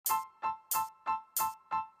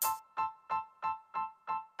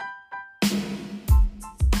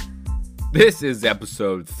This is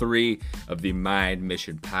episode 3 of the Mind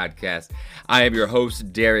Mission podcast. I am your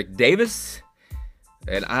host, Derek Davis,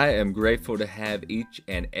 and I am grateful to have each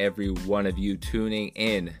and every one of you tuning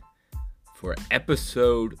in for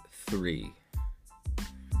episode 3.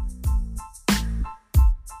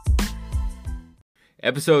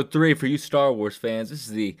 Episode 3 for you Star Wars fans. This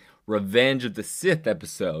is the Revenge of the Sith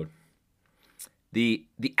episode. The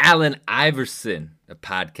Allen Iverson of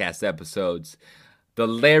podcast episodes. The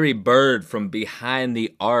Larry Bird from Behind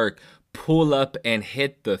the Arc Pull Up and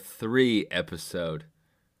Hit the 3 episode.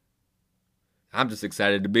 I'm just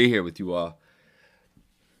excited to be here with you all.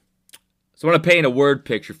 So I want to paint a word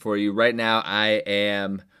picture for you. Right now I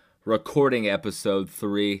am recording episode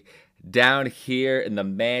 3 down here in the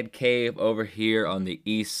man cave over here on the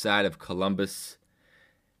east side of Columbus.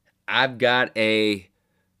 I've got a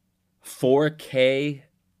 4K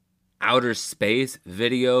outer space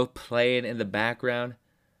video playing in the background.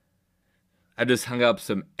 I just hung up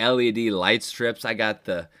some LED light strips. I got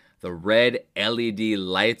the red LED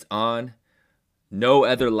lights on. No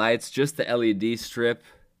other lights, just the LED strip.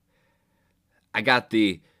 I got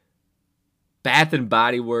the Bath &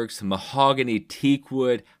 Body Works mahogany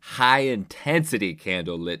teakwood high intensity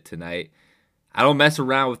candle lit tonight. I don't mess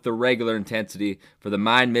around with the regular intensity. For the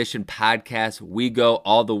Mind Mission podcast, we go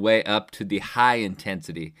all the way up to the high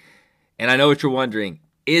intensity. And I know what you're wondering.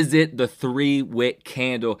 Is it the 3-wick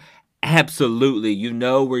candle? Absolutely. You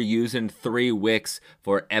know we're using 3 wicks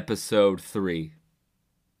for episode 3.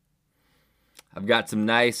 I've got some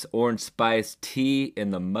nice orange spice tea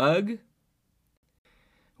in the mug.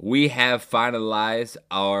 We have finalized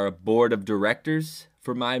our board of directors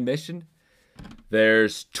for Mind Mission.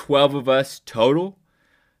 There's 12 of us total,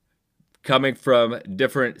 coming from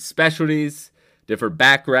different specialties, different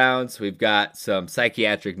backgrounds. We've got some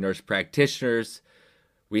psychiatric nurse practitioners.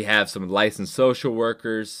 We have some licensed social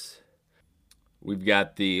workers. We've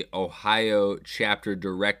got the Ohio chapter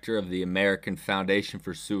director of the American Foundation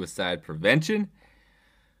for Suicide Prevention.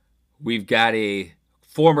 We've got a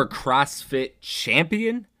former CrossFit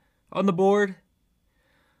champion on the board.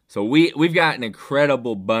 So we've got an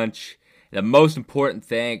incredible bunch. The most important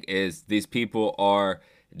thing is these people are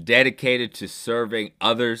dedicated to serving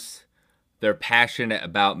others. They're passionate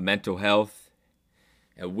about mental health.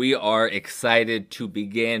 And we are excited to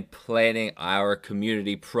begin planning our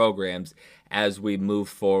community programs as we move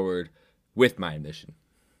forward with Mind Mission.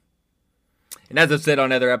 And as I've said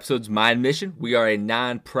on other episodes, Mind Mission, we are a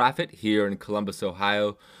nonprofit here in Columbus,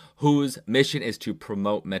 Ohio, whose mission is to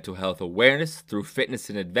promote mental health awareness through fitness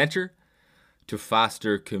and adventure, to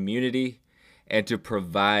foster community, and to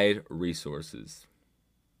provide resources.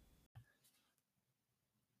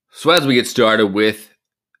 So as we get started with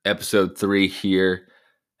episode 3 here,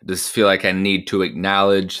 I just feel like I need to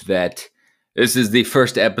acknowledge that this is the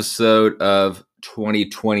first episode of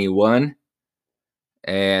 2021,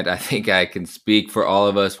 and I think I can speak for all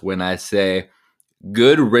of us when I say,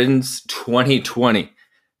 good riddance 2020.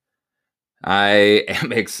 I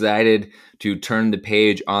am excited to turn the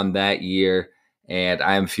page on that year, and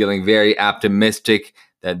I am feeling very optimistic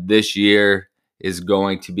that this year is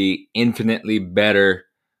going to be infinitely better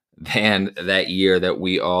than that year that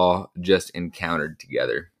we all just encountered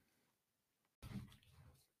together.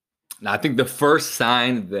 Now, I think the first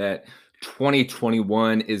sign that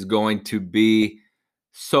 2021 is going to be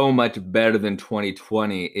so much better than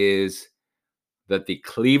 2020 is that the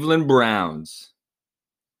Cleveland Browns,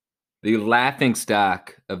 the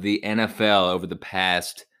laughingstock of the NFL over the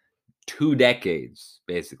past 2 decades,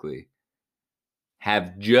 basically,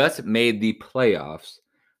 have just made the playoffs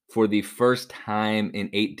for the first time in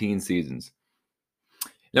 18 seasons.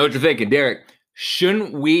 Know what you're thinking, Derek?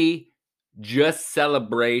 Shouldn't we just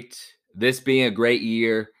celebrate this being a great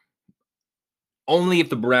year only if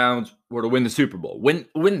the Browns were to win the Super Bowl?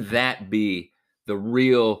 Wouldn't that be the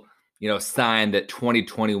real, sign that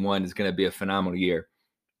 2021 is going to be a phenomenal year?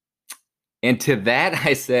 And to that,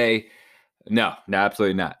 I say, no,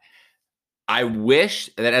 absolutely not. I wish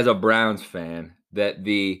that as a Browns fan, that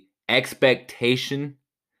the expectation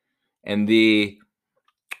and the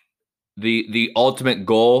ultimate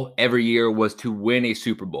goal every year was to win a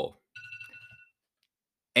Super Bowl.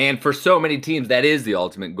 And for so many teams, that is the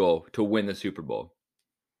ultimate goal, to win the Super Bowl.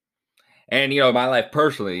 And, my life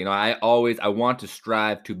personally, I want to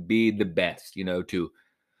strive to be the best, to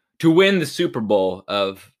win the Super Bowl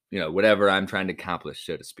of, whatever I'm trying to accomplish,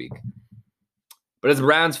 so to speak. But as a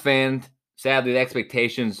Browns fan, sadly, the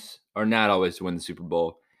expectations are not always to win the Super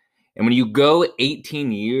Bowl. And when you go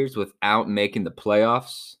 18 years without making the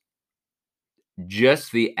playoffs,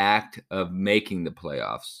 just the act of making the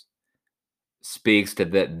playoffs speaks to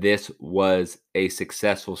that this was a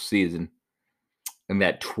successful season and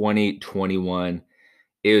that 2021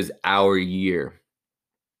 is our year.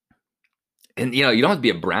 And, you don't have to be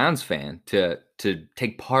a Browns fan to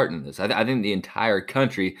take part in this. I think the entire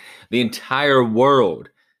country, the entire world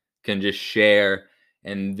can just share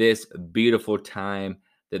in this beautiful time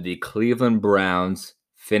that the Cleveland Browns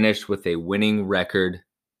finished with a winning record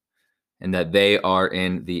and that they are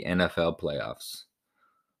in the NFL playoffs.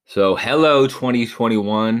 So, hello,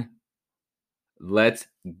 2021. Let's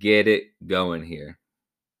get it going here.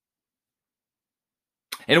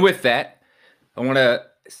 And with that, I want to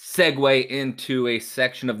segue into a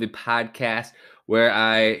section of the podcast where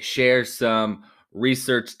I share some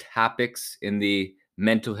research topics in the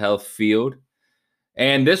mental health field.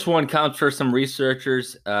 And this one comes from some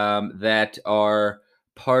researchers that are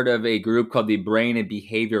part of a group called the Brain and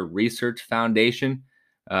Behavior Research Foundation.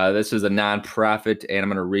 This is a nonprofit, and I'm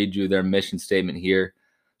going to read you their mission statement here.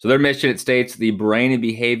 So their mission, it states, the Brain and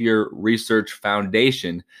Behavior Research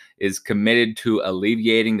Foundation is committed to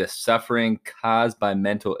alleviating the suffering caused by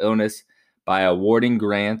mental illness by awarding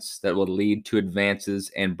grants that will lead to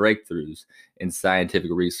advances and breakthroughs in scientific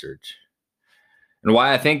research. And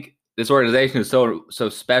why I think this organization is so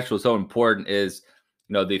special, so important is,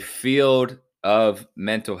 the field of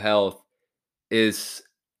mental health is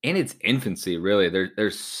in its infancy, really.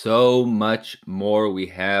 There's so much more we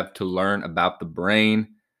have to learn about the brain,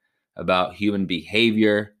 about human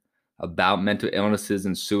behavior, about mental illnesses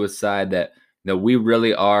and suicide that we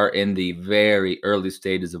really are in the very early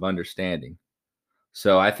stages of understanding.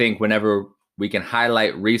 So I think whenever we can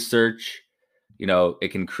highlight research,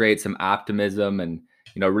 it can create some optimism and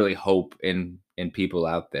really hope in people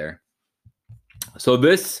out there. So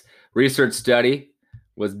this research study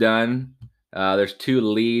was done. There's two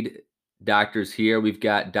lead doctors here. We've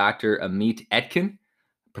got Dr. Amit Etkin,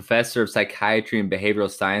 professor of psychiatry and behavioral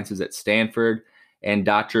sciences at Stanford, and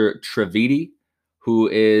Dr. Trivedi, who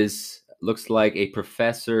looks like a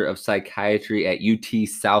professor of psychiatry at UT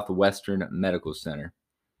Southwestern Medical Center.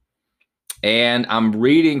 And I'm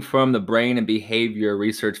reading from the Brain and Behavior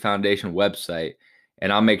Research Foundation website,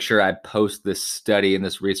 and I'll make sure I post this study and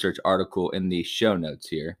this research article in the show notes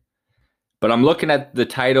here. But I'm looking at the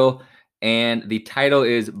title, and the title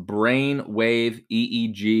is Brainwave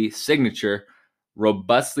EEG Signature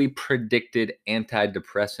Robustly Predicted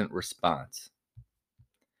Antidepressant Response.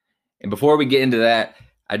 And before we get into that,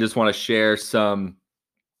 I just want to share some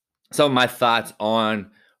of my thoughts on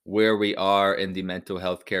where we are in the mental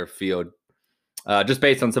health care field, just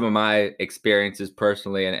based on some of my experiences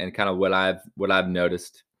personally and kind of what I've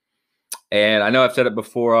noticed. And I know I've said it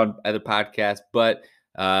before on other podcasts, but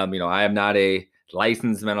I am not a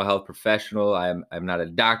licensed mental health professional. I'm not a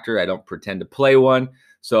doctor. I don't pretend to play one.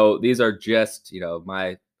 So these are just,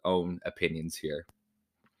 my own opinions here.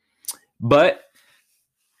 But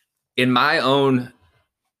in my own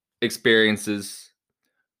experiences,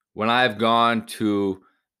 when I've gone to,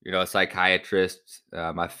 a psychiatrist,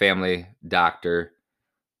 my family doctor,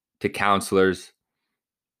 to counselors,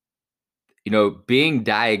 being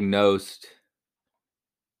diagnosed,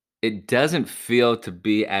 it doesn't feel to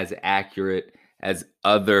be as accurate as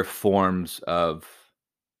other types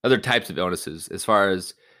of illnesses. As far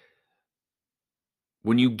as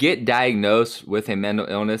when you get diagnosed with a mental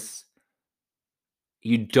illness,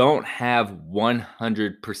 you don't have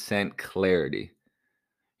 100% clarity.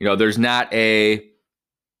 There's not a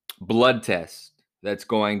blood test that's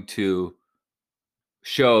going to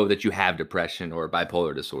show that you have depression or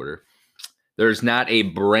bipolar disorder. There's not a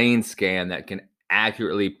brain scan that can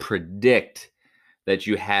accurately predict that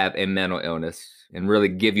you have a mental illness and really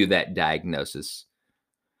give you that diagnosis.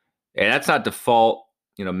 And that's not to fault,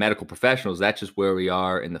 medical professionals. That's just where we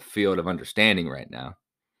are in the field of understanding right now.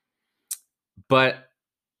 But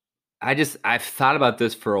I've thought about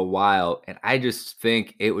this for a while, and I just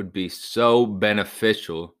think it would be so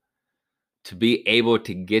beneficial to be able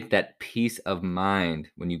to get that peace of mind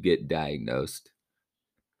when you get diagnosed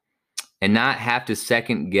and not have to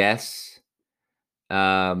second guess.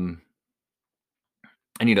 And,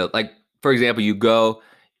 like, for example, you go,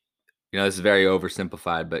 this is very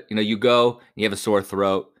oversimplified, but, you go, you have a sore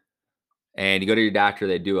throat, and you go to your doctor,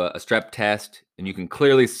 they do a strep test, and you can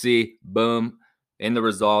clearly see, boom, in the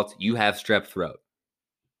results, you have strep throat.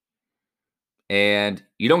 And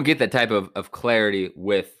you don't get that type of clarity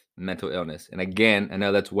with mental illness. And again, I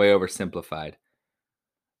know that's way oversimplified.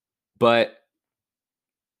 But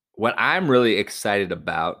what I'm really excited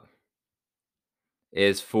about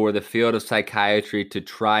is for the field of psychiatry to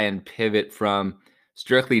try and pivot from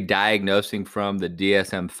strictly diagnosing from the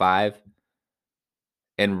DSM-5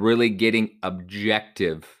 and really getting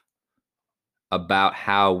objective about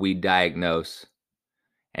how we diagnose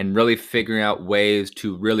and really figuring out ways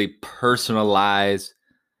to really personalize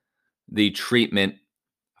the treatment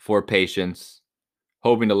for patients,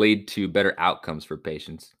 hoping to lead to better outcomes for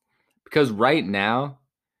patients. Because right now,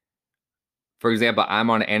 for example, I'm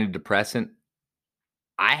on an antidepressant.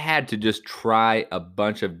 I had to just try a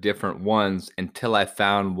bunch of different ones until I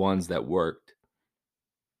found ones that worked.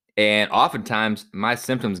 And oftentimes my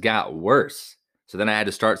symptoms got worse. So then I had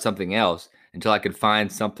to start something else until I could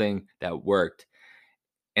find something that worked.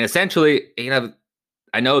 And essentially,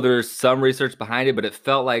 I know there's some research behind it, but it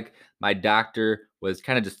felt like my doctor was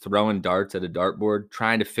kind of just throwing darts at a dartboard,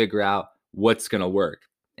 trying to figure out what's going to work.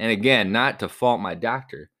 And again, not to fault my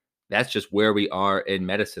doctor. That's just where we are in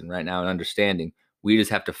medicine right now and understanding. We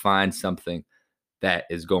just have to find something that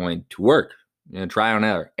is going to work. Try on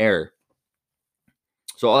error.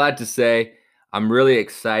 So all that to say, I'm really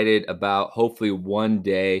excited about hopefully one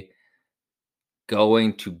day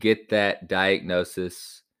going to get that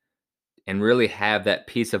diagnosis and really have that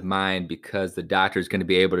peace of mind, because the doctor is going to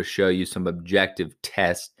be able to show you some objective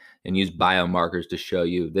tests and use biomarkers to show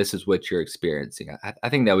you this is what you're experiencing. I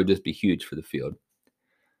think that would just be huge for the field.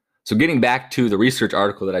 So getting back to the research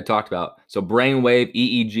article that I talked about, so brainwave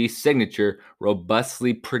EEG signature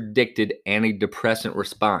robustly predicted antidepressant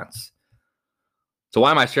response. So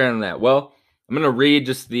why am I sharing that? Well, I'm going to read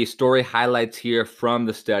just the story highlights here from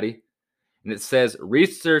the study. And it says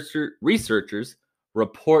researchers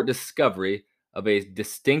report discovery of a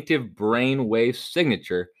distinctive brain wave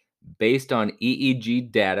signature based on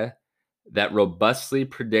EEG data that robustly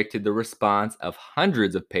predicted the response of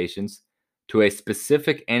hundreds of patients to a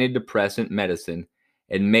specific antidepressant medicine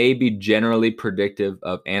and may be generally predictive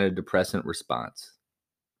of antidepressant response.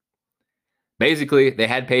 Basically, they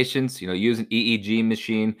had patients, use an EEG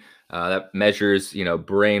machine that measures,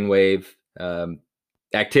 brainwave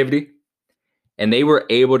activity, and they were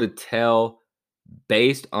able to tell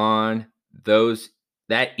based on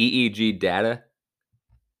that EEG data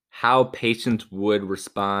how patients would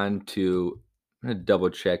respond to. I'm going to double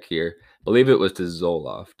check here. I believe it was to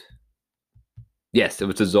Zoloft. Yes, it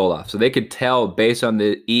was to Zoloft. So they could tell based on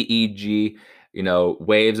the EEG,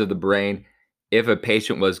 waves of the brain, if a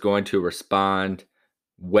patient was going to respond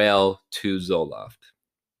well to Zoloft.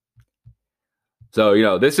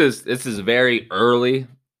 So, this is very early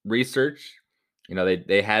research.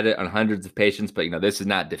 They had it on hundreds of patients, but this is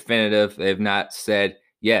not definitive. They've not said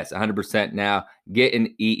yes, 100% now get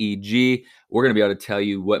an EEG. We're going to be able to tell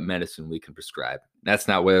you what medicine we can prescribe. That's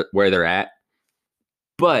not where they're at.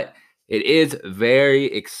 But it is very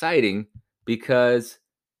exciting because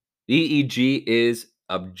EEG is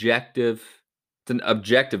objective. It's an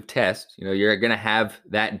objective test. You're going to have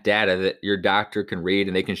that data that your doctor can read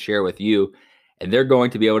and they can share with you, and they're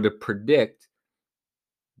going to be able to predict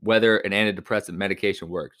whether an antidepressant medication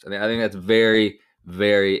works. I think that's very,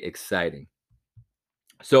 very exciting.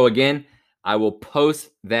 So again, I will post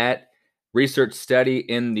that research study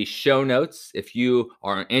in the show notes. If you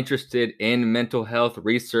are interested in mental health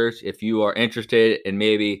research, if you are interested in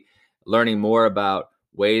maybe learning more about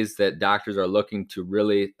ways that doctors are looking to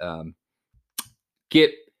really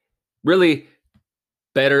get really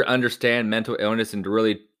better understand mental illness and to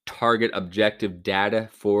really target objective data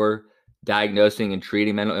for diagnosing and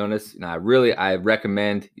treating mental illness, I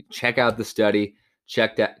recommend you check out the study.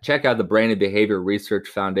 Check out the Brain and Behavior Research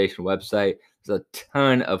Foundation website. There's a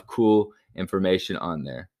ton of cool information on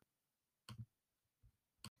there.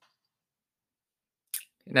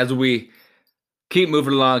 And as we keep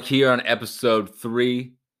moving along here on episode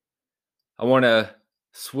 3, I want to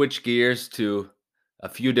switch gears to a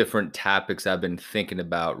few different topics I've been thinking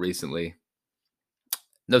about recently.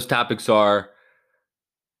 Those topics are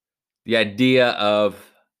the idea of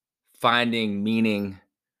finding meaning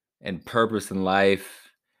and purpose in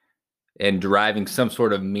life and deriving some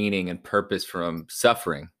sort of meaning and purpose from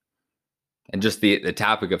suffering, and just the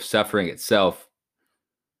topic of suffering itself,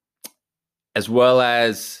 as well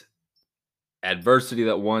as adversity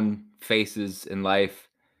that one faces in life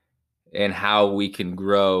and how we can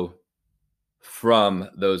grow from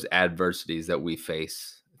those adversities that we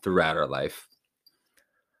face throughout our life.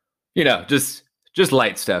 Just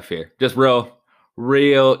light stuff here. Just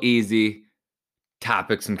real easy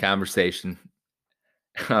topics and conversation.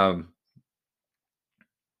 But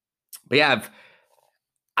yeah,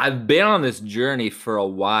 I've been on this journey for a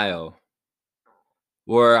while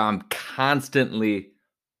where I'm constantly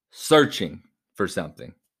searching for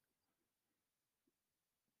something,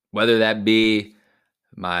 whether that be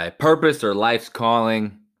my purpose or life's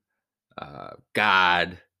calling,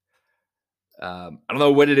 God. I don't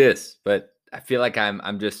know what it is, but I feel like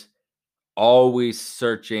I'm just always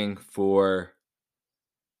searching for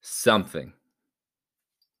something.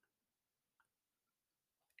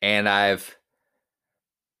 And I've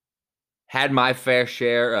had my fair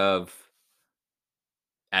share of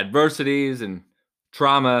adversities and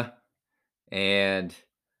trauma and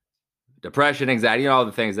depression, anxiety, all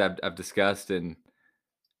the things I've discussed. And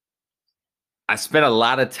I spent a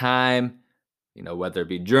lot of time, whether it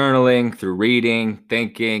be journaling, through reading,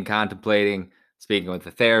 thinking, contemplating, speaking with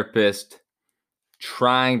a therapist,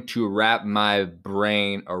 trying to wrap my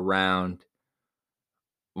brain around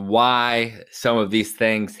why some of these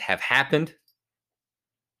things have happened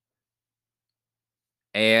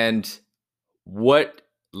and what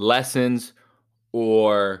lessons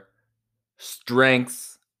or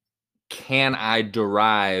strengths can I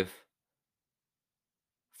derive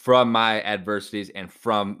from my adversities and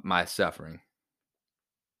from my suffering.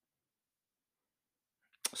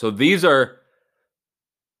 So these are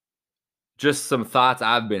just some thoughts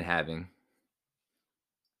I've been having.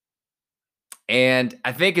 And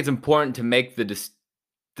I think it's important to make the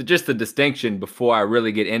distinction before I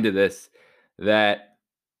really get into this, that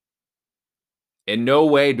in no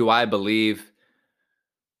way do I believe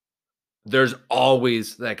there's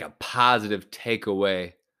always like a positive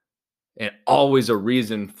takeaway and always a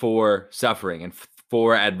reason for suffering and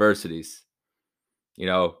for adversities.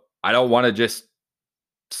 I don't want to just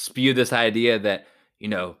spew this idea that,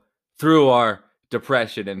 through our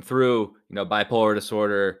depression and through, bipolar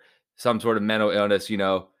disorder, some sort of mental illness,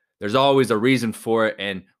 there's always a reason for it.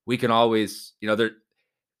 And we can always,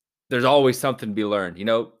 there's always something to be learned.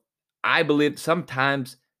 I believe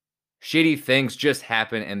sometimes shitty things just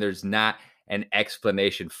happen and there's not an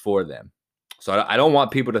explanation for them. So I don't want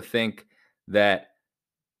people to think that,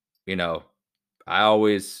 I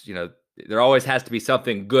always, there always has to be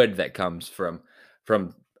something good that comes from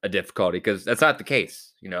a difficulty, because that's not the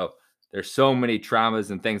case. There's so many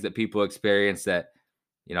traumas and things that people experience that,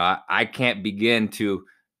 I can't begin to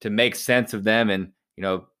make sense of them. And,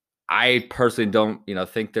 I personally don't,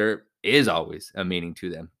 think there is always a meaning to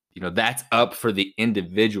them. That's up for the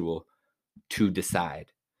individual to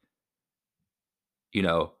decide.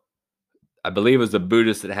 I believe it was the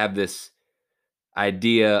Buddhists that have this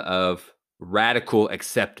idea of radical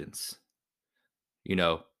acceptance,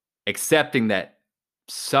 accepting that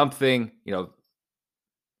something,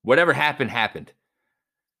 whatever happened.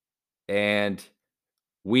 And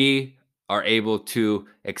we are able to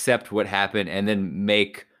accept what happened and then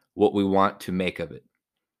make what we want to make of it.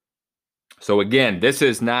 So again, this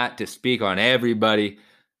is not to speak on everybody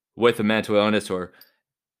with a mental illness or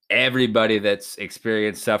everybody that's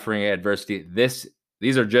experienced suffering and adversity.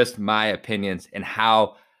 These are just my opinions and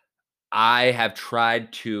how I have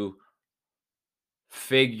tried to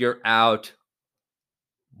figure out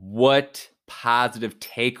what positive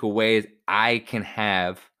takeaways I can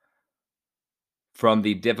have from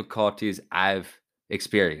the difficulties I've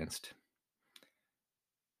experienced.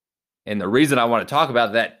 And the reason I want to talk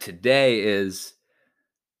about that today is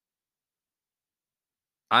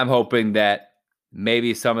I'm hoping that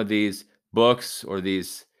maybe some of these books or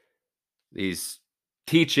these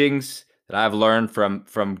teachings that I've learned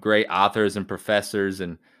from great authors and professors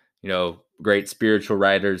and, great spiritual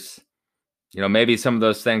writers, maybe some of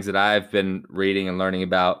those things that I've been reading and learning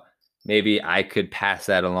about, maybe I could pass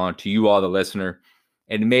that along to you all, the listener.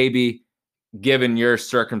 And maybe, given your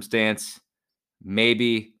circumstance,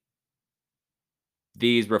 maybe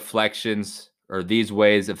these reflections or these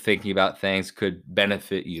ways of thinking about things could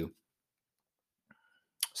benefit you.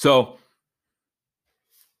 So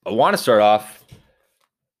I want to start off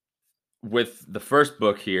with the first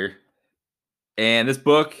book here. And this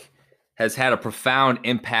book has had a profound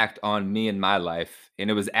impact on me in my life. And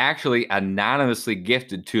it was actually anonymously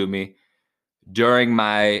gifted to me during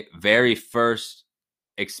my very first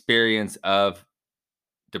experience of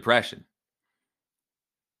depression.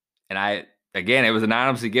 And it was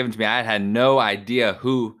anonymously given to me. I had no idea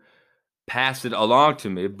who passed it along to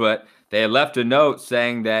me, but they had left a note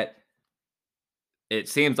saying that it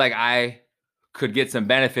seems like I could get some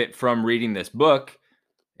benefit from reading this book,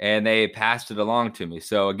 and they passed it along to me.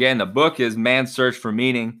 So again, the book is Man's Search for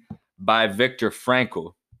Meaning by Viktor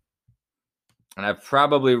Frankl. And I've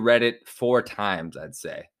probably read it 4 times, I'd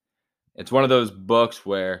say. It's one of those books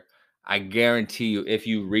where I guarantee you, if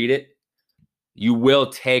you read it, you will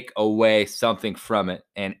take away something from it.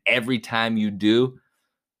 And every time you do,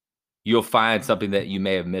 you'll find something that you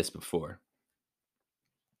may have missed before.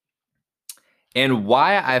 And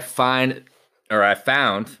why I found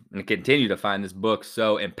and continue to find this book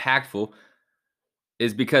so impactful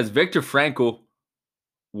is because Viktor Frankl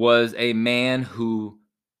was a man who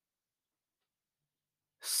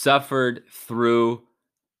suffered through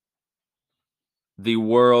the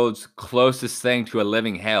world's closest thing to a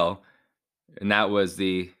living hell. and that was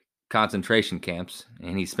the concentration camps.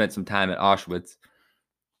 And he spent some time at Auschwitz.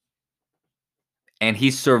 And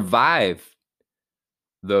he survived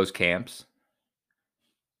those camps.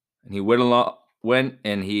 And he went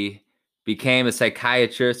and he became a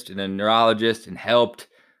psychiatrist and a neurologist and helped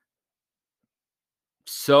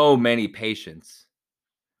so many patients.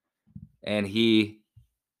 And he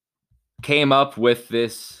came up with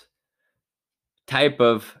this type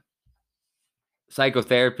of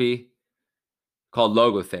psychotherapy called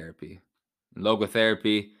logotherapy. And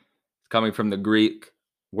logotherapy is coming from the Greek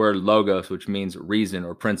word logos, which means reason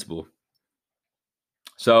or principle.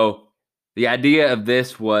 So the idea of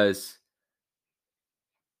this was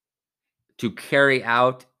to carry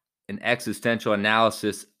out an existential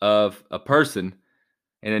analysis of a person.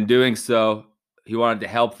 And in doing so, he wanted to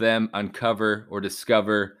help them uncover or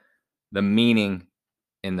discover the meaning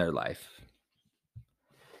in their life.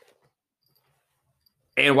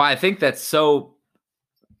 And why I think that's so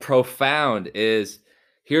profound is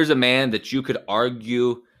here's a man that you could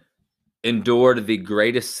argue endured the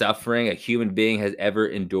greatest suffering a human being has ever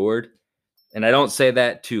endured. And I don't say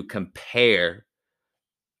that to compare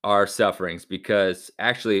our sufferings, because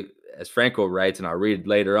actually, as Frankl writes, and I'll read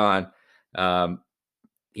later on,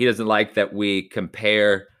 he doesn't like that we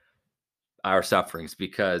compare our sufferings,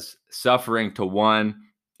 because suffering to one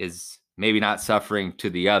is maybe not suffering to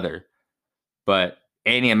the other, but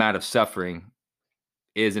any amount of suffering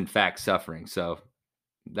is in fact suffering. So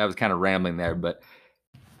that was kind of rambling there, but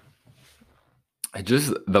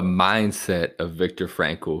just the mindset of Viktor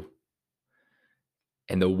Frankl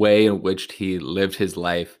and the way in which he lived his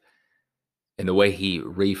life and the way he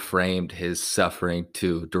reframed his suffering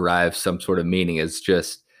to derive some sort of meaning is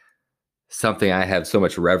just something I have so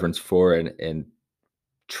much reverence for and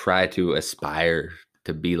try to aspire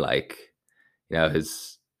to be like. You know,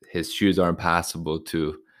 his shoes are impossible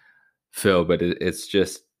to fill, but it's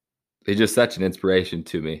just such an inspiration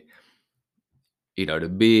to me. You know, to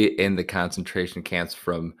be in the concentration camps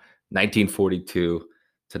from 1942 to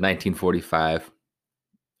 1945.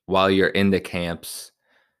 While you're in the camps,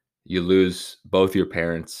 you lose both your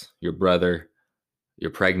parents, your brother,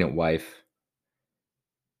 your pregnant wife.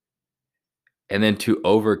 And then to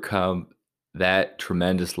overcome that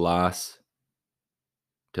tremendous loss,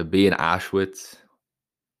 to be in Auschwitz,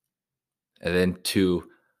 and then to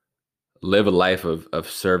live a life of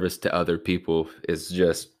service to other people is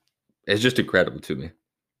just incredible to me.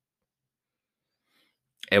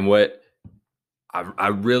 And what I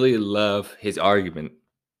really love his argument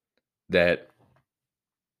that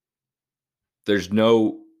there's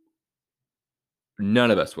none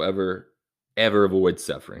of us will ever avoid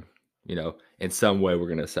suffering. You know, in some way we're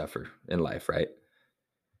going to suffer in life, right?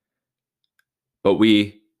 But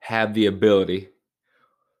we have the ability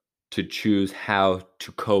to choose how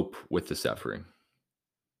to cope with the suffering.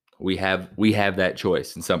 We have that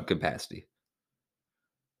choice in some capacity.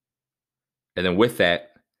 And then with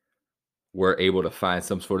that, we're able to find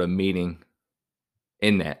some sort of meaning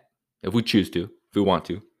in that, if we choose to, if we want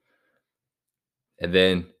to. And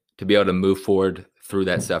then to be able to move forward through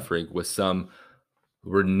that suffering with some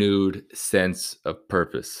renewed sense of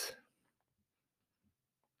purpose.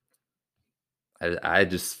 I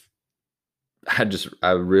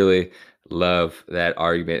really love that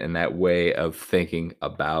argument and that way of thinking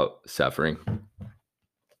about suffering.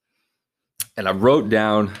 And I wrote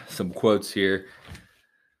down some quotes here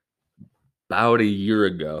about a year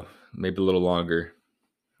ago, maybe a little longer.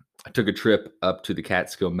 I took a trip up to the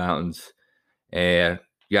Catskill Mountains and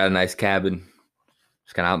got a nice cabin,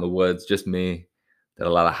 just kind of out in the woods, just me. Did a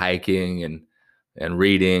lot of hiking and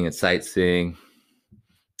reading and sightseeing.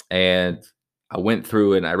 And I went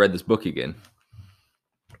through and I read this book again.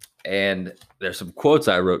 And there's some quotes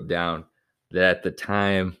I wrote down that at the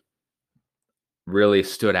time really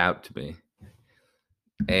stood out to me.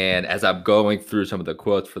 And as I'm going through some of the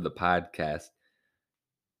quotes for the podcast,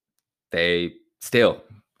 they still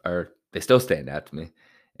stand out to me.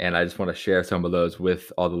 And I just want to share some of those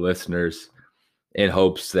with all the listeners in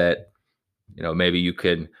hopes that, you know, maybe you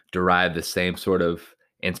can derive the same sort of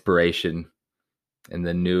inspiration and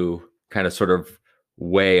the new kind of sort of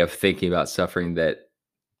way of thinking about suffering that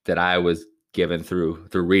I was given through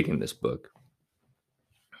reading this book.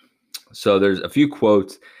 So there's a few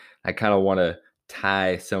quotes. I kind of want to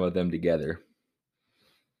tie some of them together.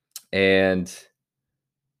 And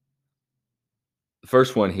the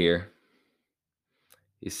first one here,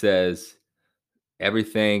 he says,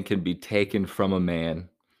 everything can be taken from a man,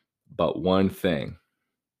 but one thing,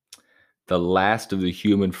 the last of the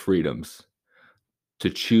human freedoms, to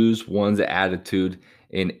choose one's attitude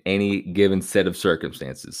in any given set of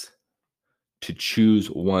circumstances, to choose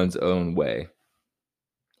one's own way.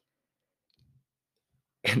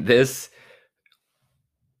 And this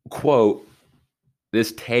quote,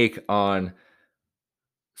 this take on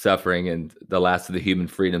suffering and the last of the human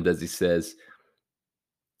freedoms, as he says,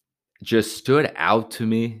 just stood out to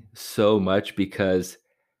me so much because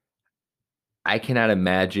I cannot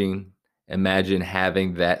imagine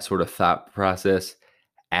having that sort of thought process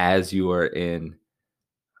as you are in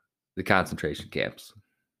the concentration camps.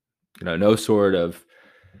 No sort of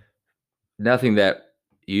nothing that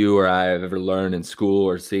you or I have ever learned in school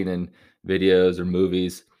or seen in videos or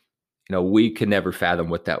movies. We could never fathom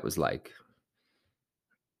what that was like.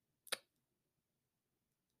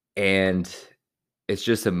 And it's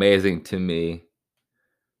just amazing to me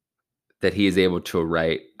that he is able to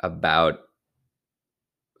write about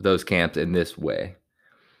those camps in this way.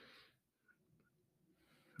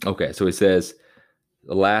 Okay, so he says,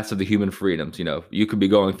 the last of the human freedoms, you could be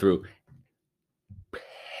going through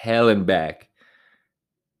hell and back,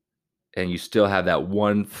 and you still have that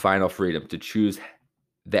one final freedom to choose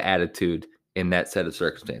the attitude in that set of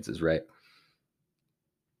circumstances, right?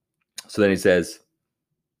 So then he says,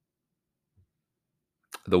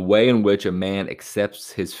 the way in which a man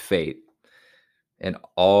accepts his fate and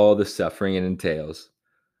all the suffering it entails,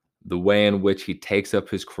 the way in which he takes up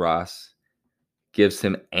his cross, gives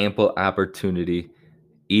him ample opportunity,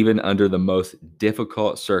 even under the most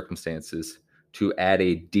difficult circumstances, to add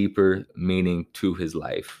a deeper meaning to his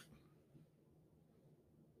life.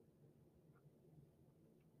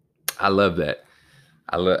 I love that.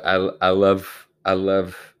 I love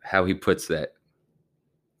how he puts that.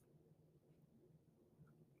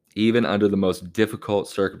 Even under the most difficult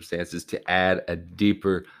circumstances, to add a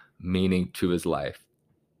deeper meaning to his life.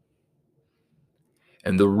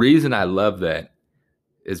 And the reason I love that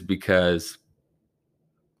is because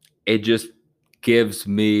it just gives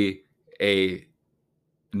me a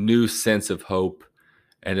new sense of hope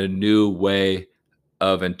and a new way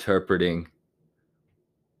of interpreting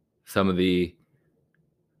some of the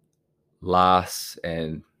loss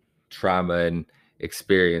and trauma and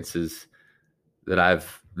experiences that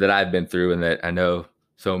I've been through, and that I know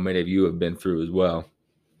so many of you have been through as well.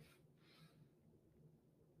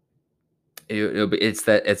 It's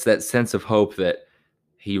that sense of hope that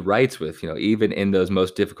he writes with. Even in those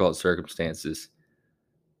most difficult circumstances,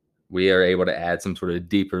 we are able to add some sort of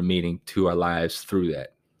deeper meaning to our lives through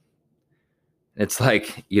that. It's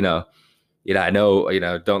like, I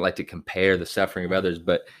know, don't like to compare the suffering of others,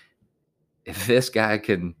 but if this guy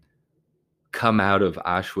can come out of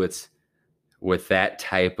Auschwitz with that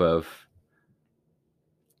type of,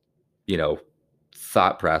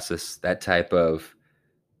 thought process, that type of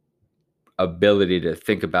ability to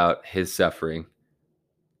think about his suffering,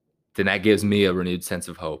 then that gives me a renewed sense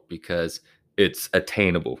of hope because it's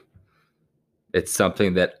attainable. It's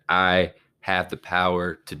something that I have the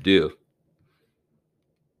power to do.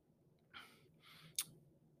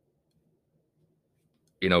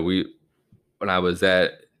 When I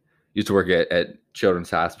used to work at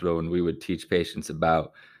Children's Hospital, and we would teach patients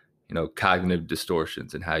about, cognitive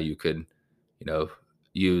distortions and how you could,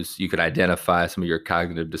 you could identify some of your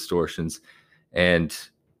cognitive distortions and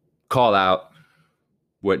call out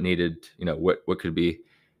what needed, what could be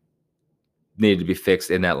needed to be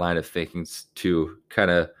fixed in that line of thinking, to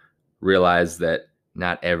kind of realize that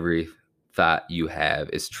not every thought you have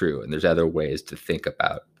is true, and there's other ways to think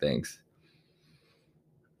about things.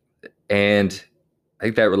 And I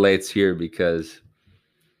think that relates here because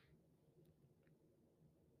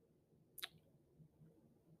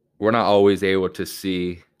we're not always able to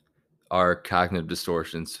see our cognitive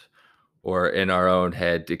distortions or in our own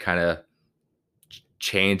head to kind of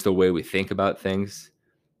change the way we think about things.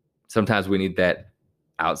 Sometimes we need that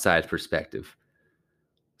outside perspective.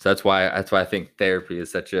 So that's why I think therapy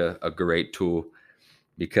is such a great tool,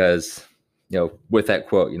 because, with that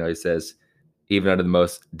quote, he says, even under the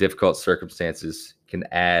most difficult circumstances, can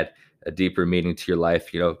add a deeper meaning to your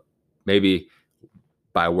life. Maybe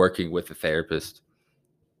by working with a therapist,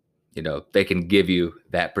 they can give you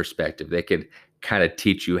that perspective. They can kind of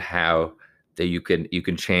teach you how that you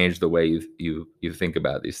can change the way you think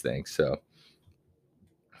about these things. So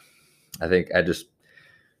I think I just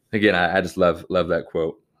love that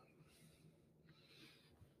quote.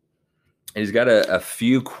 And he's got a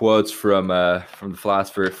few quotes from the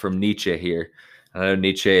philosopher, from Nietzsche here. I know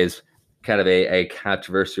Nietzsche is kind of a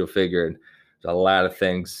controversial figure, and there's a lot of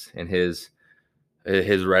things in his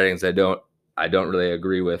writings I don't really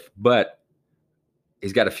agree with, but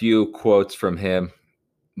he's got a few quotes from him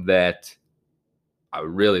that I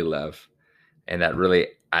really love, and that really,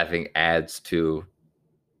 I think, adds to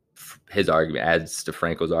his argument, adds to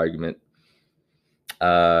Frankl's argument.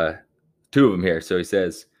 Two of them here. So he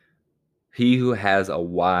says, he who has a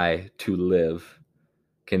why to live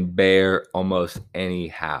can bear almost any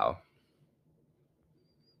how.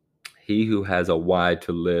 He who has a why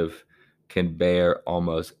to live can bear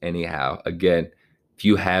almost anyhow. Again, if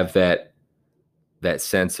you have that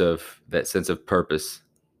sense of purpose,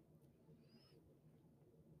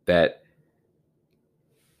 that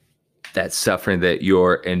suffering that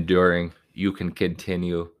you're enduring, you can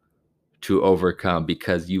continue to overcome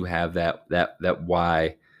because you have that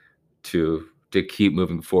why to keep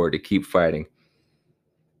moving forward, to keep fighting.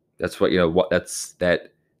 That's what, that's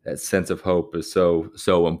that sense of hope is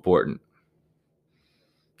so important.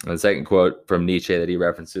 And the second quote from Nietzsche that he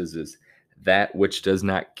references is, "That which does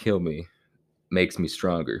not kill me makes me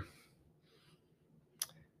stronger."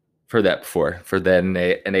 Heard that before. For that in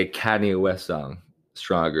a Kanye West song,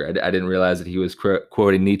 "Stronger." I didn't realize that he was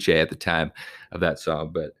quoting Nietzsche at the time of that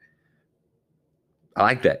song, but I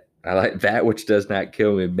like that. I like that which does not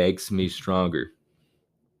kill me makes me stronger.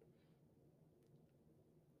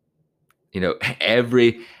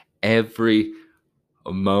 Every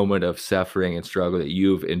moment of suffering and struggle that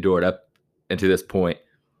you've endured up into this point,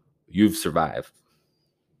 you've survived.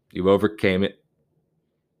 You've overcame it.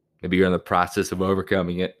 Maybe you're in the process of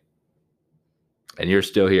overcoming it, and you're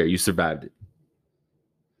still here. You survived it.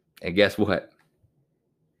 And guess what?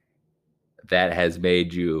 That has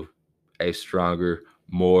made you a stronger,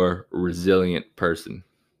 more resilient person.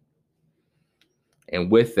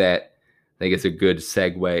 And with that, I think it's a good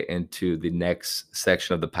segue into the next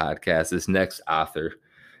section of the podcast. This next author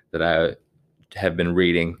that I have been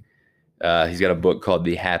reading, he's got a book called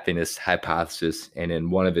The Happiness Hypothesis. And in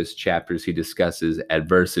one of his chapters, he discusses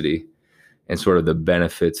adversity and sort of the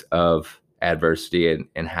benefits of adversity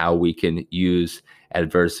and how we can use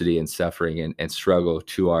adversity and suffering and struggle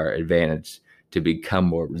to our advantage to become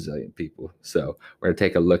more resilient people. So we're going to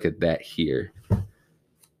take a look at that here.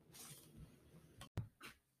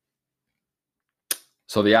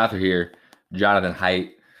 So the author here, Jonathan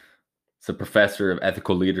Haidt, is a professor of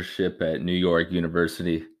ethical leadership at New York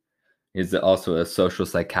University. He's also a social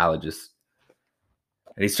psychologist.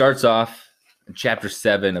 And he starts off in chapter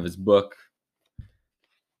 7 of his book.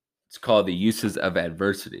 It's called The Uses of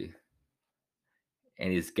Adversity.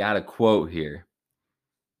 And he's got a quote here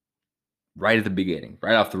right at the beginning,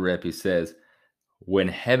 right off the rip. He says, "When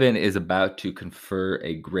heaven is about to confer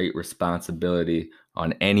a great responsibility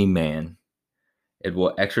on any man, it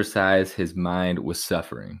will exercise his mind with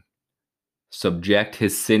suffering, subject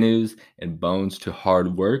his sinews and bones to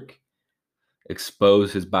hard work,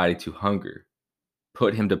 expose his body to hunger,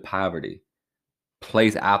 put him to poverty,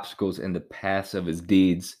 place obstacles in the paths of his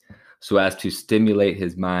deeds so as to stimulate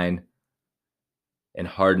his mind and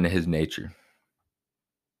harden his nature."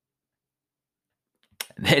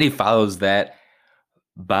 And then he follows that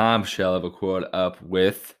bombshell of a quote up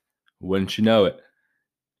with, wouldn't you know it,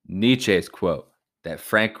 Nietzsche's quote that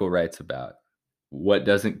Frankl writes about, "What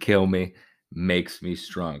doesn't kill me makes me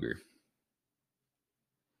stronger."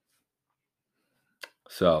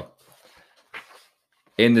 So,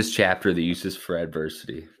 in this chapter, The Uses for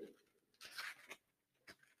Adversity,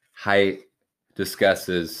 Haidt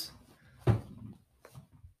discusses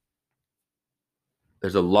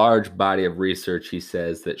there's a large body of research, he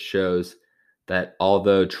says, that shows that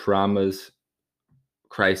although traumas,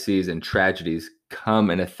 crises, and tragedies come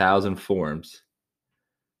in 1,000 forms,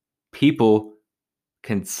 people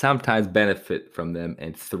can sometimes benefit from them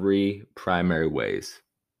in 3 primary ways.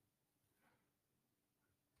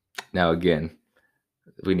 Now, again,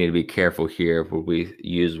 we need to be careful here when we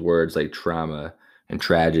use words like trauma and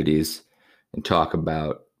tragedies and talk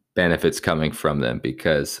about benefits coming from them,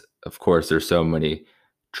 because, of course, there's so many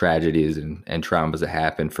tragedies and traumas that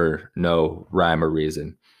happen for no rhyme or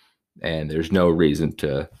reason. And there's no reason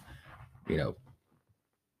to,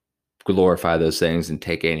 glorify those things and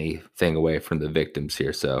take anything away from the victims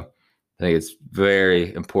here. So I think it's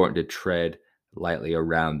very important to tread lightly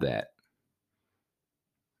around that.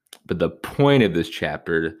 But the point of this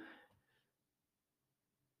chapter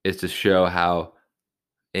is to show how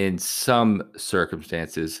in some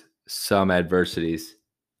circumstances, some adversities,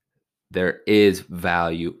 there is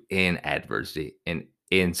value in adversity and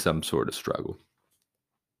in some sort of struggle.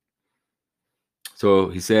 So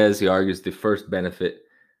he argues the first benefit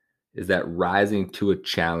is that rising to a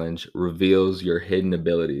challenge reveals your hidden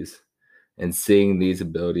abilities, and seeing these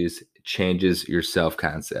abilities changes your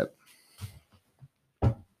self-concept.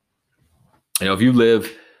 If you've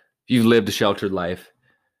lived a sheltered life,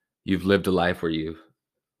 you've lived a life where you've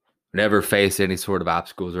never faced any sort of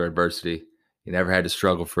obstacles or adversity, you never had to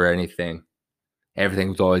struggle for anything, everything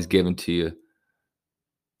was always given to you,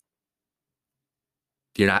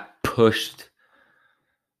 You're not pushed.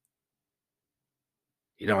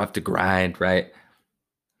 You don't have to grind, right?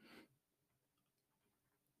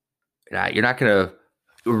 You're not going to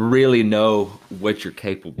really know what you're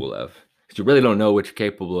capable of. Because you really don't know what you're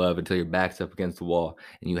capable of until your back's up against the wall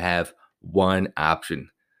and you have one option,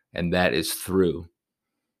 and that is through.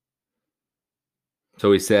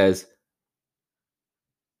 So he says,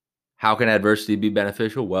 how can adversity be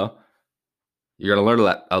beneficial? Well, you're going to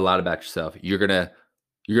learn a lot about yourself. You're going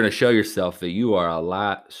to show yourself that you are a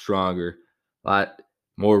lot stronger, a lot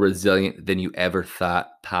more resilient than you ever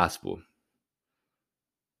thought possible.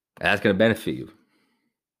 And that's going to benefit you.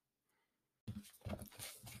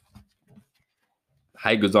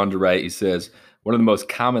 Haidt goes on to write, he says, one of the most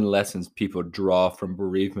common lessons people draw from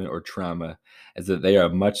bereavement or trauma is that they are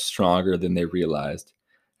much stronger than they realized.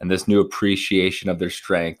 And this new appreciation of their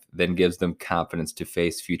strength then gives them confidence to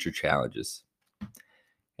face future challenges.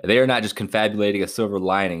 They are not just confabulating a silver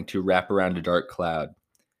lining to wrap around a dark cloud.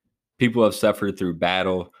 People who have suffered through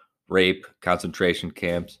battle, rape, concentration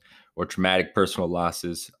camps, or traumatic personal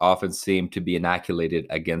losses often seem to be inoculated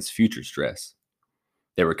against future stress.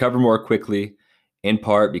 They recover more quickly, in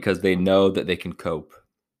part because they know that they can cope.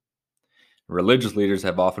 Religious leaders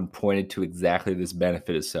have often pointed to exactly this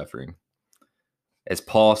benefit of suffering. As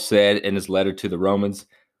Paul said in his letter to the Romans,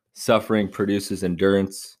 suffering produces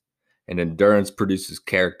endurance, and endurance produces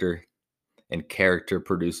character, and character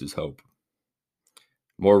produces hope.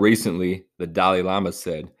 More recently, the Dalai Lama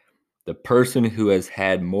said, the person who has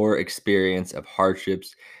had more experience of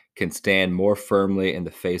hardships can stand more firmly in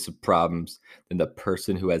the face of problems than the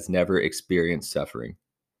person who has never experienced suffering.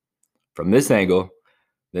 From this angle,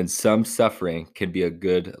 then some suffering can be a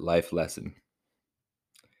good life lesson.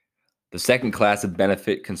 The second class of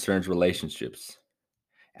benefit concerns relationships.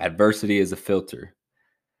 Adversity is a filter.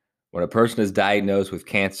 When a person is diagnosed with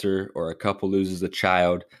cancer or a couple loses a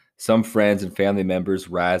child, some friends and family members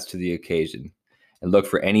rise to the occasion and look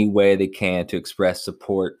for any way they can to express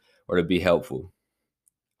support or to be helpful.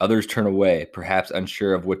 Others turn away, perhaps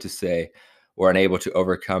unsure of what to say or unable to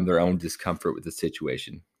overcome their own discomfort with the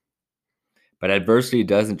situation. But adversity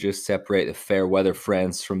doesn't just separate the fair weather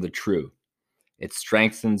friends from the true. It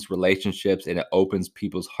strengthens relationships and it opens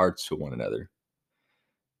people's hearts to one another.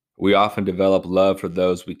 We often develop love for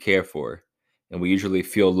those we care for, and we usually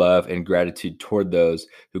feel love and gratitude toward those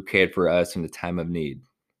who cared for us in a time of need.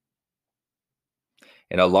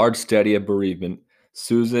 In a large study of bereavement,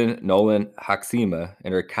 Susan Nolan-Hoeksema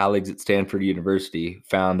and her colleagues at Stanford University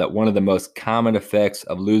found that one of the most common effects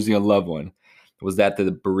of losing a loved one was that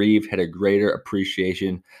the bereaved had a greater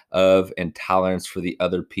appreciation of and tolerance for the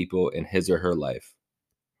other people in his or her life.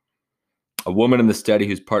 A woman in the study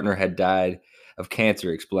whose partner had died of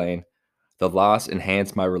cancer explained, the loss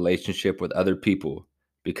enhanced my relationship with other people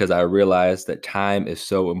because I realized that time is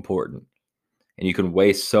so important and you can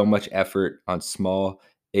waste so much effort on small,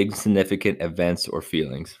 insignificant events or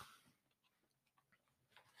feelings.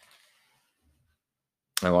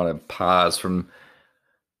 I want to pause from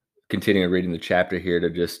continuing reading the chapter here to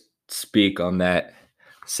just speak on that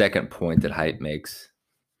second point that Haidt makes.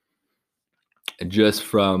 And just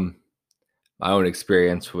from my own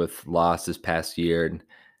experience with loss this past year and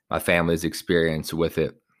my family's experience with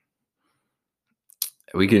it,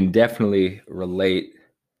 we can definitely relate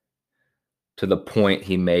to the point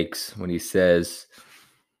he makes when he says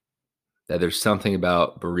that there's something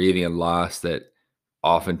about bereaving and loss that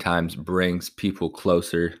oftentimes brings people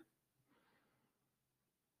closer.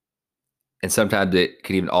 And sometimes it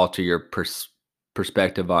can even alter your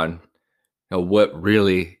perspective on what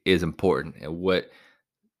really is important and what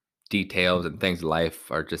details and things in life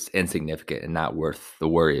are just insignificant and not worth the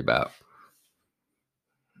worry about.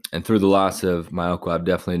 And through the loss of my uncle, I've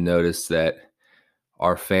definitely noticed that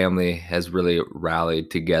our family has really rallied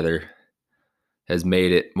together, has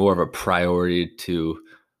made it more of a priority to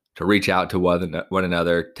reach out to one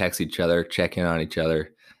another, text each other, check in on each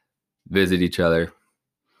other, visit each other.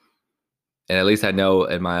 And at least I know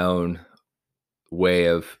in my own way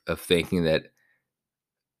of thinking that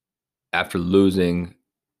after losing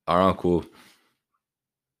our uncle,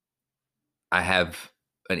 I have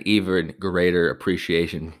an even greater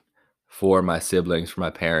appreciation for my siblings, for my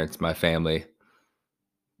parents, my family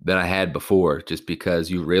than I had before, just because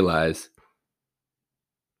you realize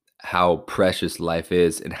how precious life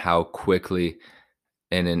is and how quickly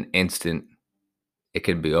in an instant it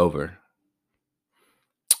can be over.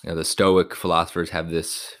 The Stoic philosophers have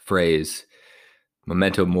this phrase,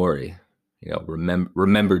 memento mori,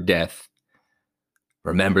 remember death.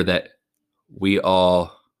 Remember that we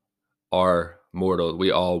all are mortal. We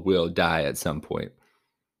all will die at some point.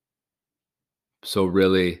 So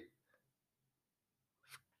really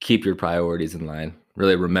keep your priorities in line.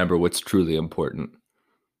 Really remember what's truly important.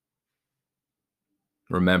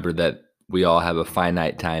 Remember that we all have a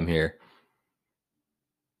finite time here.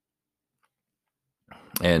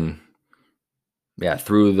 And yeah,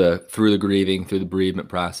 through the grieving, through the bereavement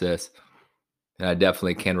process, and I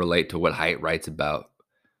definitely can relate to what Haidt writes about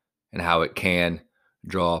and how it can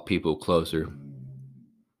draw people closer.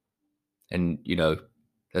 And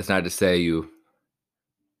that's not to say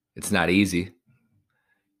it's not easy.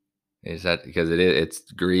 It's not, because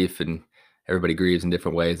it's grief, and everybody grieves in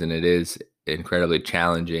different ways, and it is incredibly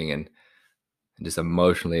challenging and just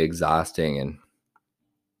emotionally exhausting.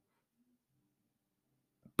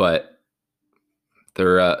 But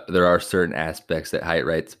there are certain aspects that Haidt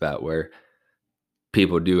writes about where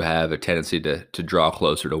people do have a tendency to draw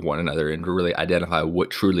closer to one another and to really identify what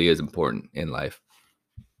truly is important in life.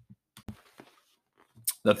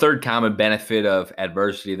 The third common benefit of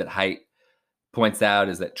adversity that Haidt points out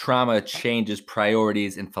is that trauma changes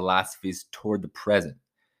priorities and philosophies toward the present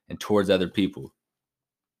and towards other people.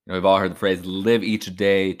 We've all heard the phrase, live each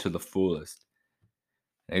day to the fullest.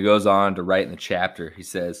 And he goes on to write in the chapter, he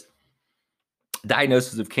says,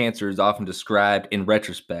 diagnosis of cancer is often described in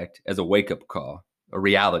retrospect as a wake-up call, a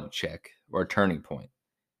reality check, or a turning point.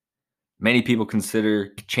 Many people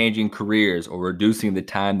consider changing careers or reducing the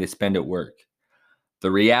time they spend at work.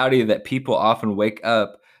 The reality that people often wake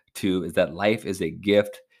up to is that life is a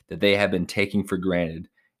gift that they have been taking for granted,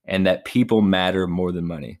 and that people matter more than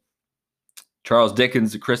money. Charles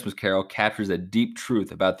Dickens' A Christmas Carol captures a deep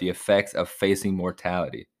truth about the effects of facing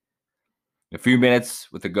mortality. In a few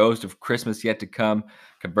minutes, with the ghost of Christmas yet to come,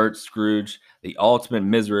 converts Scrooge, the ultimate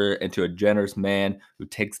miserer, into a generous man who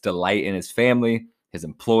takes delight in his family, his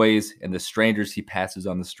employees, and the strangers he passes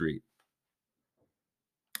on the street.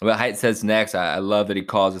 What Haidt says next, I love that he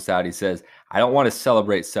calls us out. He says, I don't want to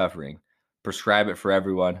celebrate suffering, prescribe it for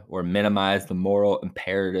everyone, or minimize the moral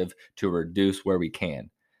imperative to reduce where we can.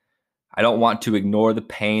 I don't want to ignore the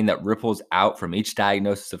pain that ripples out from each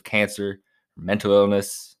diagnosis of cancer, mental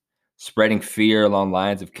illness, spreading fear along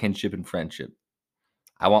lines of kinship and friendship.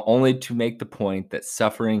 I want only to make the point that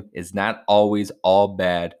suffering is not always all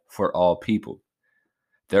bad for all people.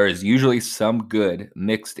 There is usually some good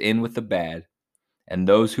mixed in with the bad, and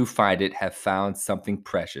those who find it have found something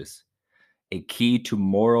precious, a key to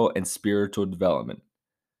moral and spiritual development.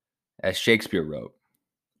 As Shakespeare wrote,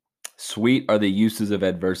 sweet are the uses of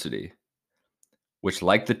adversity, which,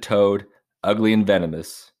 like the toad, ugly and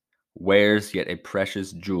venomous, wears yet a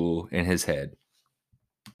precious jewel in his head.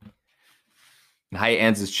 And Haidt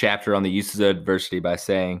ends his chapter on the uses of adversity by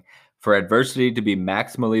saying, for adversity to be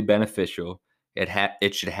maximally beneficial,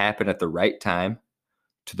 it should happen at the right time,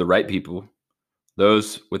 to the right people,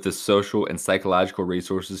 those with the social and psychological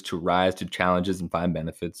resources to rise to challenges and find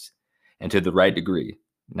benefits, and to the right degree,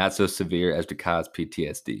 not so severe as to cause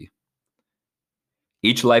PTSD.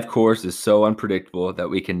 Each life course is so unpredictable that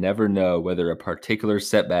we can never know whether a particular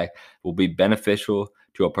setback will be beneficial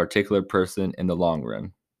to a particular person in the long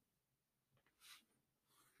run.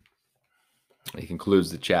 He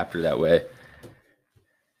concludes the chapter that way.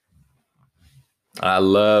 I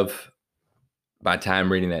love my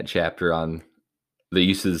time reading that chapter on the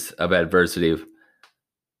uses of adversity,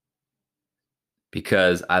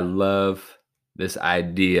 because I love this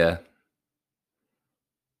idea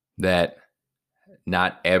that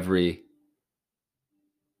not every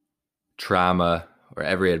trauma or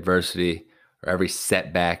every adversity or every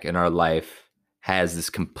setback in our life has this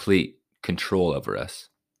complete control over us.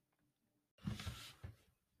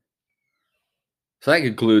 So that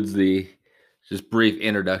concludes the just brief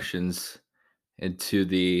introductions into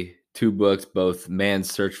the two books, both Man's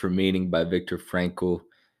Search for Meaning by Viktor Frankl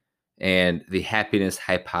and The Happiness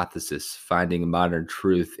Hypothesis, Finding Modern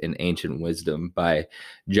Truth in Ancient Wisdom by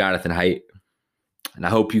Jonathan Haidt. And I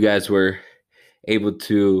hope you guys were able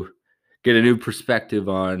to get a new perspective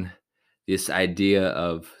on this idea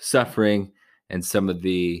of suffering and some of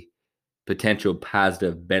the potential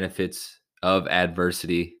positive benefits of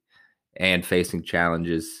adversity and facing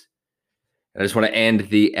challenges. I just want to end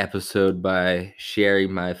the episode by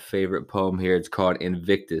sharing my favorite poem here. It's called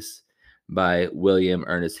Invictus by William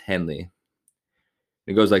Ernest Henley.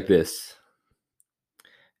 It goes like this.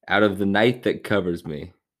 Out of the night that covers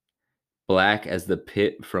me, black as the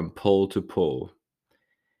pit from pole to pole,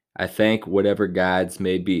 I thank whatever gods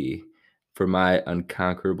may be for my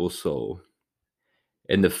unconquerable soul.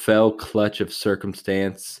 In the fell clutch of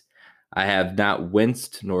circumstance, I have not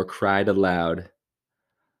winced nor cried aloud.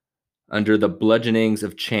 Under the bludgeonings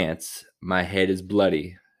of chance, my head is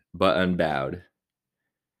bloody, but unbowed.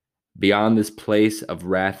 Beyond this place of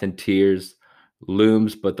wrath and tears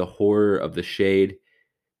looms but the horror of the shade,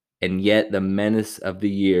 and yet the menace of the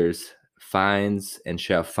years finds and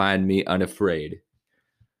shall find me unafraid.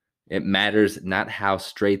 It matters not how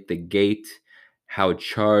straight the gate, how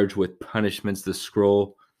charged with punishments the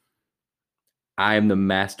scroll. I am the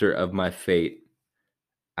master of my fate.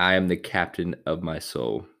 I am the captain of my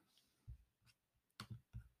soul.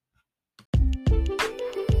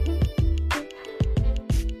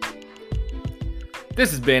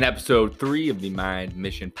 This has been episode 3 of the Mind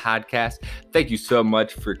Mission Podcast. Thank you so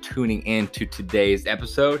much for tuning in to today's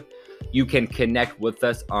episode. You can connect with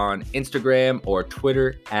us on Instagram or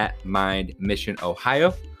Twitter at Mind Mission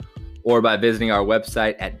Ohio, or by visiting our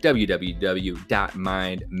website at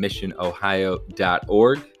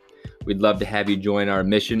www.mindmissionohio.org. We'd love to have you join our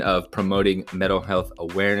mission of promoting mental health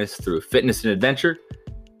awareness through fitness and adventure,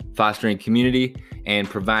 fostering community, and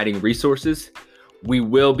providing resources. We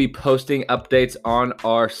will be posting updates on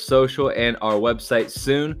our social and our website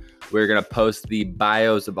soon. We're going to post the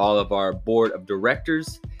bios of all of our board of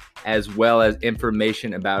directors, as well as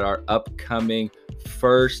information about our upcoming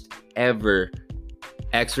first ever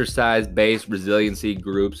exercise-based resiliency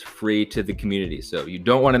groups free to the community. So you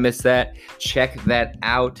don't want to miss that. Check that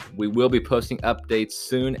out. We will be posting updates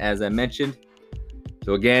soon, as I mentioned.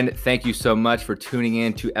 So again, thank you so much for tuning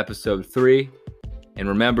in to episode 3. And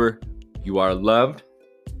remember, you are loved,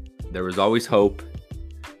 there is always hope,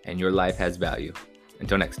 and your life has value.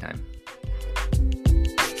 Until next time.